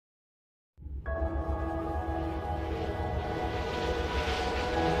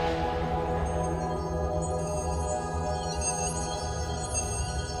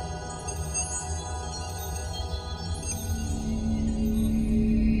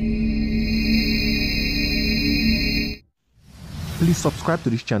Please subscribe to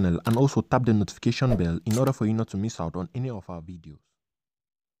this channel and also tap the notification bell in order for you not to miss out on any of our videos.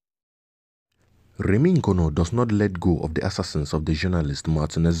 Remi Ngono does not let go of the assassins of the journalist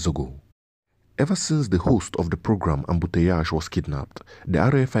Martinez Zogo. Ever since the host of the program Ambuteyage was kidnapped, the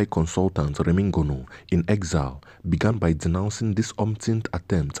RFI consultant Remi Ngono, in exile, began by denouncing this umpteenth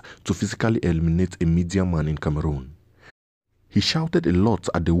attempt to physically eliminate a media man in Cameroon. He shouted a lot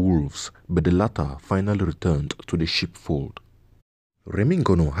at the wolves, but the latter finally returned to the sheepfold. Remi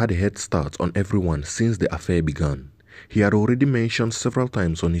Ngono had a head start on everyone since the affair began. He had already mentioned several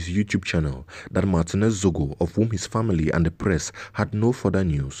times on his YouTube channel that Martinez Zogo, of whom his family and the press had no further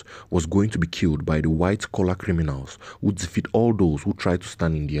news, was going to be killed by the white-collar criminals who defeat all those who try to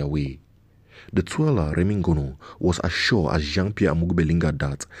stand in their way. The twirler Remi Ngono was as sure as Jean-Pierre Amougbelinga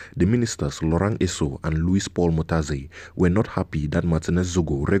that the ministers Laurent Esso and Louis Paul Motaze were not happy that Martinez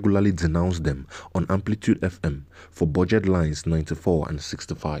Zogo regularly denounced them on Amplitude FM for budget lines 94 and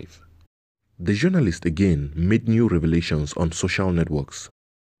 65. The journalist again made new revelations on social networks.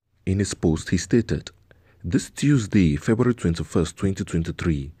 In his post, he stated, "This Tuesday, February 21st,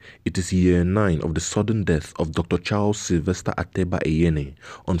 2023, it is year 9 of the sudden death of Dr. Charles Sylvester Ateba Eyene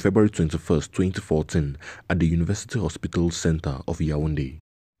on February 21st, 2014 at the University Hospital Center of Yaoundé.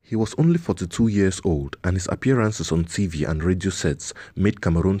 He was only 42 years old and his appearances on TV and radio sets made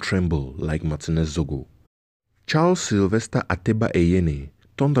Cameroon tremble like Martinez Zogo. Charles Sylvester Ateba Eyene,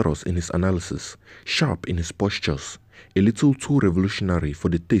 thunderous in his analysis, sharp in his postures, a little too revolutionary for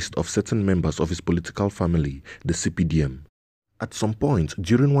the taste of certain members of his political family, the CPDM. At some point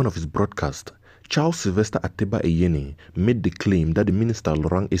during one of his broadcasts, Charles Sylvester Ateba Eyene made the claim that the minister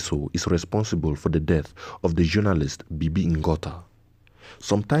Laurent Esso is responsible for the death of the journalist Bibi Ngota.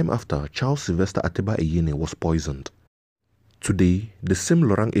 Some time after, Charles Sylvester Ateba Eyene was poisoned. Today, the same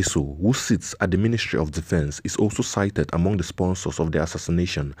Laurent Esso, who sits at the Ministry of Defense, is also cited among the sponsors of the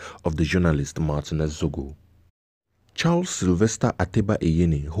assassination of the journalist Martinez Zogo. Charles Sylvester Ateba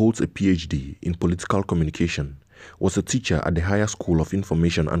Eyene holds a PhD in political communication, was a teacher at the Higher School of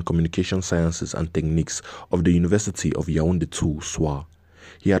Information and Communication Sciences and Techniques of the University of Yaoundé II, SOA.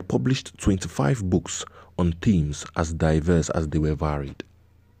 He had published 25 books on themes as diverse as they were varied.